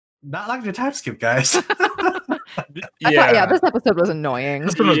Not like the time skip, guys. Yeah, this episode was annoying.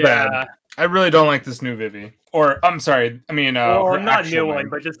 This one was bad. I really don't like this new Vivy. Or I'm sorry, I mean, well, her not actual new one, name.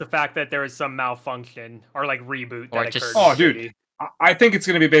 but just the fact that there was some malfunction or like reboot Or that just- occurred. Oh, dude. I think it's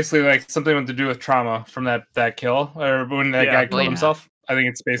going to be basically like something to do with trauma from that kill or when that guy killed himself. I think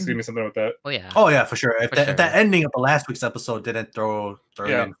it's basically going to be something with that. Oh yeah. Oh yeah, for sure. If For that, sure. if that ending of the last week's episode didn't throw you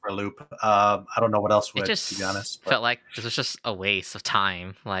in for a loop, I don't know what else would, It just to be honest. felt like this was just a waste of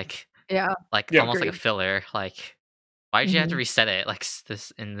time. Like Yeah. almost like a Agreed. filler. Like why did you have to Mhm. reset it like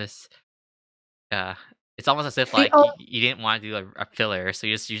this in this? It's almost as if Hey, like oh- you didn't want to do a filler, so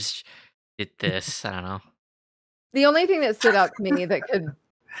you just did this. I don't know. The only thing that stood out to me that could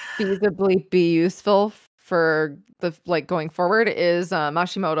feasibly be useful for the going forward is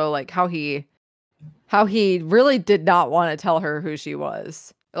Mashimoto, like how he really did not want to tell her who she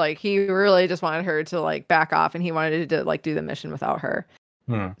was. Like he really just wanted her to like back off, and he wanted to like do the mission without her.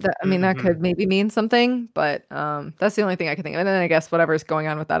 That, I mean, that could maybe mean something, but that's the only thing I can think of. And then I guess whatever's going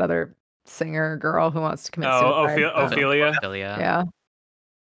on with that other singer girl who wants to commit suicide. Ophelia. Yeah.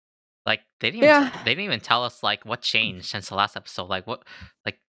 Like they didn't even tell us like what changed since the last episode. Like what,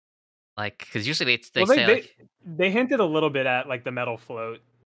 like because usually they say like they hinted a little bit at like the metal float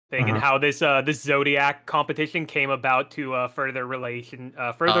thing and how this Zodiac competition came about to further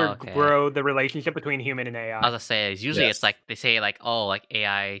grow the relationship between human and AI. I was gonna say usually it's like they say like like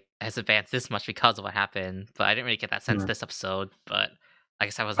AI has advanced this much because of what happened, but I didn't really get that sense this episode. But I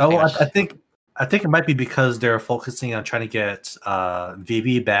guess I was. I think it might be because they're focusing on trying to get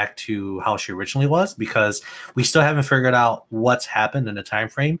Vivy back to how she originally was, because we still haven't figured out what's happened in the time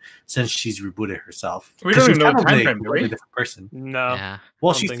frame since she's rebooted herself. We don't even know the time frame, do we? A different person. No. Yeah.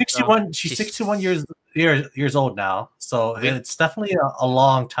 Well, she's 61. She's 61 years old now, so it's definitely a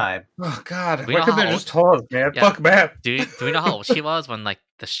long time. Oh God! We Why know could they how just tell us, man? Yeah. Fuck man. Do we know how old she was when like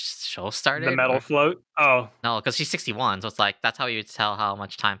the show started? The metal float. Oh no, because she's 61, so it's like that's how you tell how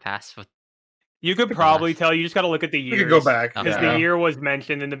much time passed. You could probably tell. You just got to look at the years. You could go back because the year was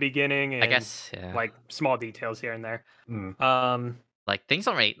mentioned in the beginning. And, I guess like small details here and there. Like things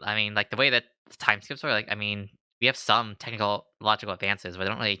don't really. I mean, like the way that the time skips are. Like I mean, we have some technological advances, but they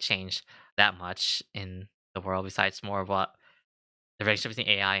don't really change that much in the world. Besides more of what the relationship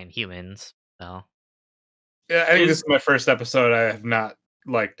between AI and humans. So yeah, I think this is my first episode. I have not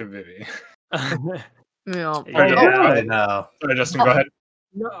liked the Vivy. No. Sorry, Justin, go ahead.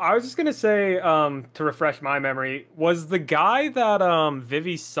 No, I was just gonna say, to refresh my memory, was the guy that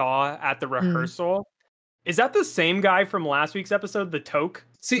Vivy saw at the rehearsal, is that the same guy from last week's episode, the Toke?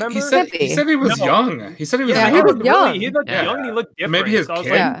 See, member? he said he was young. He said he was yeah, young. he was young. He looked Yeah. young and he looked different. Maybe his so I was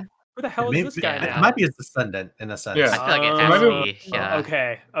kid. like, who the hell is this guy It now? might be his descendant in a sense. Yeah. I feel like it has to be. Yeah.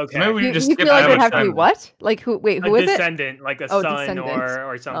 Okay. Maybe we You just feel skip like that it'd have to be descendant. what? Like who? Wait, who a is it? descendant, like a Oh, son descendant.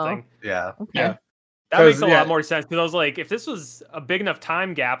 or something. Yeah. Okay. Yeah. That makes a 'Cause, lot more sense because I was like, if this was a big enough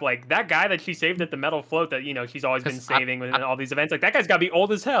time gap, like that guy that she saved at the metal float that she's always been 'Cause saving with all these events, like that guy's got to be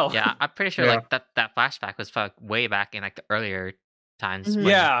old as hell. Yeah, I'm pretty sure like that flashback was like, way back in like the earlier times.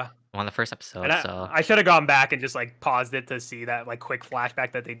 Yeah. One of the first episodes. And So I should have gone back and just like paused it to see that like quick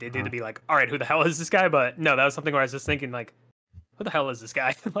flashback that they did do to be like, all right, who the hell is this guy? But no, that was something where I was just thinking like, who the hell is this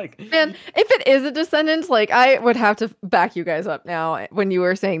guy? Like, Man, if it is a descendant, like I would have to back you guys up now when you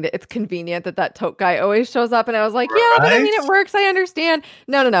were saying that it's convenient that Toke guy always shows up, and I was like, yeah, but I mean it works. I understand.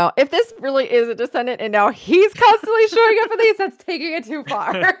 No. If this really is a descendant and now he's constantly showing up for these, that's taking it too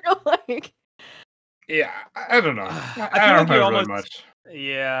far. Like, yeah, I don't know. I don't feel like you know almost, really much.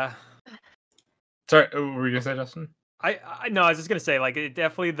 yeah. Sorry, what were you gonna say, Justin? I no, I was just gonna say like it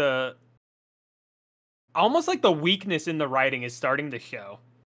definitely almost like the weakness in the writing is starting to show.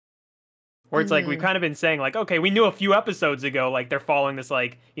 Where it's like we've kind of been saying like, okay, we knew a few episodes ago, like they're following this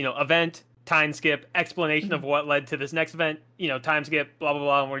like, event, time skip, explanation of what led to this next event, time skip, blah blah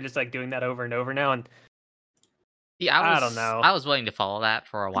blah, and we're just like doing that over and over now. And yeah, I don't know. I was willing to follow that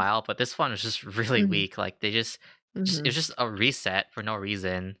for a while, but this one was just really weak. Like they just it was just a reset for no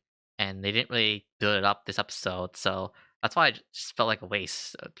reason, and they didn't really build it up this episode. So that's why it just felt like a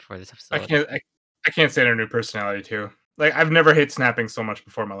waste for this episode. I can't say her new personality too. Like I've never hate snapping so much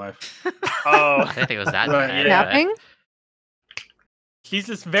before in my life. Oh, I didn't think it was that Right, bad. snapping?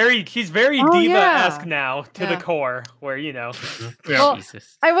 She's very diva-esque now to the core, where Yeah. Well,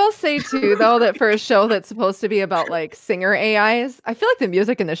 Jesus. I will say too, though, that for a show that's supposed to be about like singer AIs, I feel like the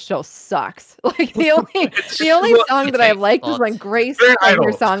music in this show sucks. Like the only song that I liked was when Grace sang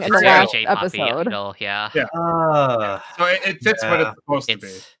her song in the last episode. Yeah. So it fits what it's supposed to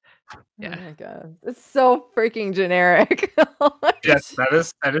be. Yeah. Oh my god, it's so freaking generic. Yes,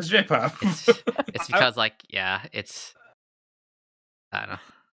 that is J-pop. It's because like it's I don't know.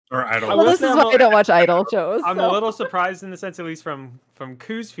 Or Idol. Well, this is why I don't watch Idol shows. I'm a little surprised in the sense, at least from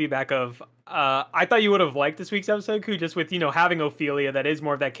Koo's feedback of, I thought you would have liked this week's episode, Koo, just with, having Ophelia that is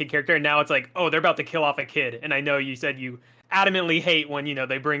more of that kid character. And now it's like, oh, they're about to kill off a kid. And I know you said you adamantly hate when,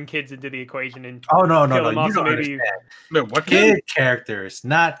 they bring kids into the equation and no. You don't understand. No, what kid characters,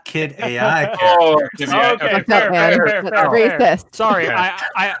 not kid AI characters. Oh, okay, fair. Racist. Sorry,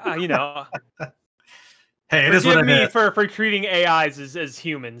 I Hey, it is what forgive it me is. for treating AIs as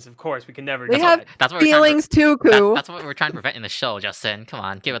humans. Of course, we can never. We do have that. That's what feelings too, Koo. That's what we're trying to prevent in the show, Justin. Come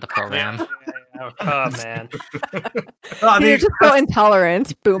on, give it the program. Oh man. No, I mean, You're just so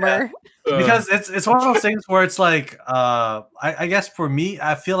intolerant, boomer. because it's one of those things where it's like I guess for me,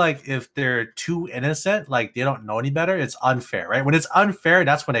 I feel like if they're too innocent, like they don't know any better, it's unfair, right? When it's unfair,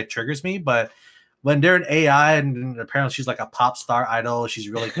 that's when it triggers me. But when they're an AI and apparently she's like a pop star idol, she's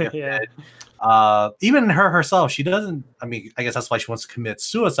really gifted. Even her herself, she doesn't. I mean, I guess that's why she wants to commit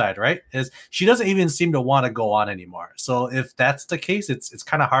suicide, right? Is she doesn't even seem to want to go on anymore. So if that's the case, it's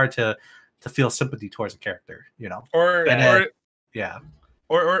kind of hard to feel sympathy towards a character, Or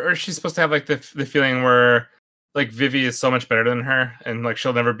she's supposed to have like the feeling where like Vivy is so much better than her, and like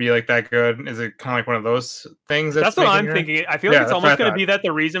she'll never be like that good. Is it kind of like one of those things? That's what I'm thinking. I feel like it's almost going to be that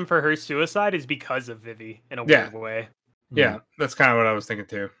the reason for her suicide is because of Vivy in a weird way. Yeah, that's kind of what I was thinking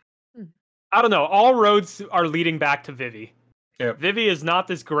too. I don't know. All roads are leading back to Vivy. Yeah, Vivy is not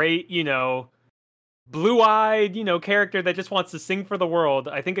this great, blue-eyed, character that just wants to sing for the world.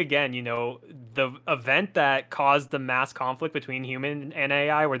 I think again, the event that caused the mass conflict between human and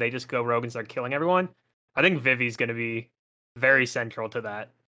AI, where they just go rogue and start killing everyone. I think Vivy's going to be very central to that.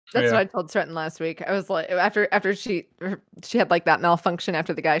 That's what I told Stretton last week. I was like, after she had like that malfunction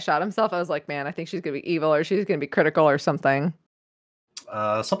after the guy shot himself, I was like, man, I think she's going to be evil or she's going to be critical or something.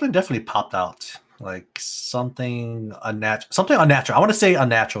 Something definitely popped out, like something unnatural. I want to say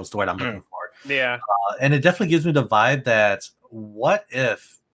unnatural is the word I'm looking for. Yeah. And it definitely gives me the vibe that what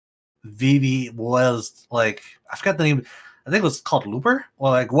if Vivy was like, I forgot the name. I think it was called Looper.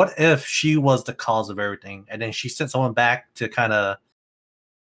 Well, like, what if she was the cause of everything, and then she sent someone back to kind of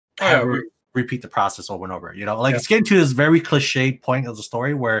repeat the process over and over? It's getting to this very cliched point of the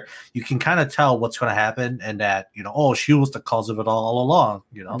story where you can kind of tell what's going to happen, and that she was the cause of it all along.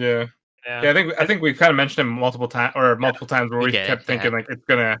 Yeah. I think we've kind of mentioned it multiple times where we kept thinking like it's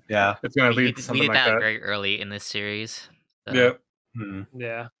gonna lead to something we did like that very early in this series. So. Yeah.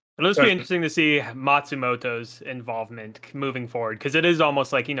 Yeah. It'll just be interesting to see Matsumoto's involvement moving forward, because it is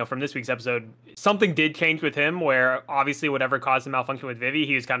almost like, from this week's episode, something did change with him where obviously whatever caused the malfunction with Vivy,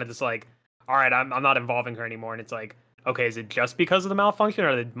 he was kind of just like, all right, I'm not involving her anymore. And it's like, okay, is it just because of the malfunction,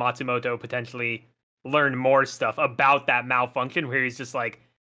 or did Matsumoto potentially learn more stuff about that malfunction where he's just like,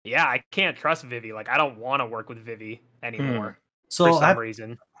 yeah, I can't trust Vivy. Like, I don't want to work with Vivy anymore for some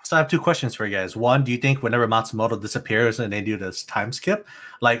reason. So I have two questions for you guys. One, do you think whenever Matsumoto disappears and they do this time skip,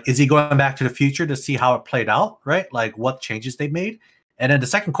 like, is he going back to the future to see how it played out, right? Like, what changes they made? And then the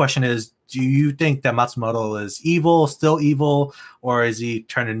second question is, do you think that Matsumoto is evil, still evil, or is he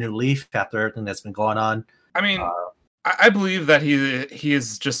turned a new leaf after everything that's been going on? I mean, I believe that he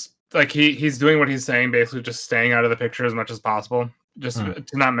is just like he's doing what he's saying, basically just staying out of the picture as much as possible, just to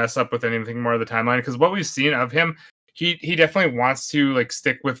not mess up with anything more of the timeline. Because what we've seen of him, he definitely wants to like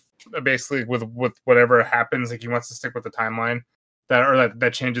stick with basically with whatever happens. Like he wants to stick with the timeline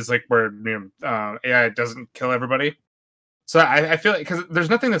that changes, like where AI doesn't kill everybody. So I feel like because there's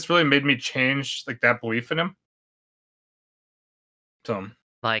nothing that's really made me change like that belief in him. So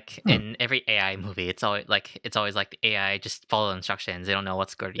like in every AI movie, it's always like the AI just follow instructions. They don't know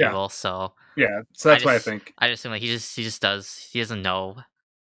what's good or evil. So that's why I think I just assume like he just does. He doesn't know.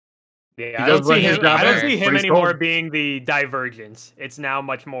 Yeah, I don't see him anymore being the divergence. It's now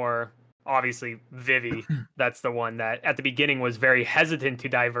much more obviously Vivy. That's the one that at the beginning was very hesitant to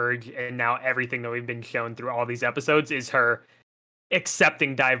diverge, and now everything that we've been shown through all these episodes is her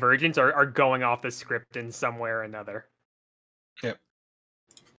accepting divergence or going off the script in some way or another. Yep.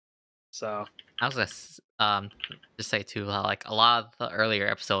 So I was gonna just say too how like a lot of the earlier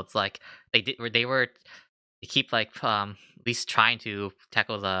episodes, like they keep like at least trying to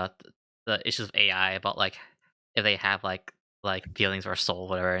tackle the issues of AI about like if they have like feelings or soul,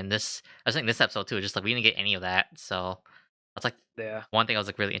 whatever. And I was thinking this episode too, just like we didn't get any of that. So that's like one thing I was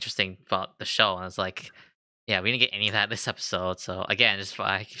like really interesting about the show. And I was like, yeah, we didn't get any of that this episode. So again, just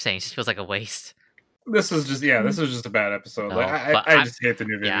I keep saying, it just feels like a waste. This was just a bad episode. No, like, I just hate the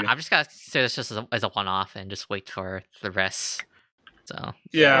new video. Yeah, I'm just gonna consider this just as a one-off and just wait for the rest. So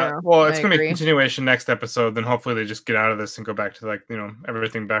well, it's gonna be a continuation next episode. Then hopefully they just get out of this and go back to like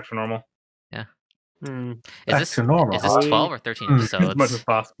everything back to normal. Yeah. Back to normal. Is this 12 or 13 as much as episodes?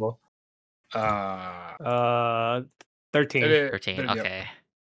 possible. 13. 13. Okay.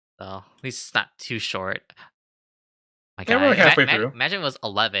 So at least it's not too short. My Yeah, we're like halfway through. Imagine it was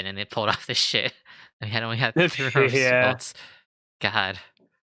 11 and they pulled off this shit. And we only had 3 Yeah. episodes. God.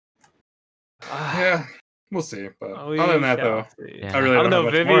 Yeah, we'll see. But other than that, though, Yeah. I really I don't know.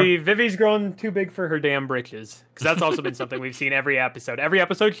 have much more. Vivy's grown too big for her damn britches. Because that's also been something we've seen every episode. Every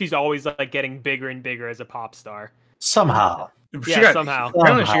episode, she's always like getting bigger and bigger as a pop star. Somehow. Somehow.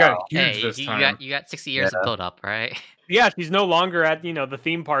 Apparently, she got huge Hey, this you time. got 60 years of build up, right? Yeah, she's no longer at the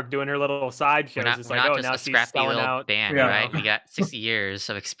theme park doing her little side shows. It's We're like, not oh, just now a she's scrappy selling little out. band, Yeah. right? We got 60 years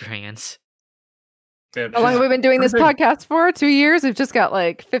of experience. Yeah, How long have we been doing this pretty big. podcast for? 2 years? We've just got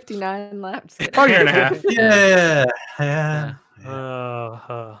like 59 left. Just kidding. About a year and a half. Yeah.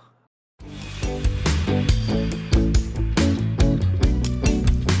 Uh,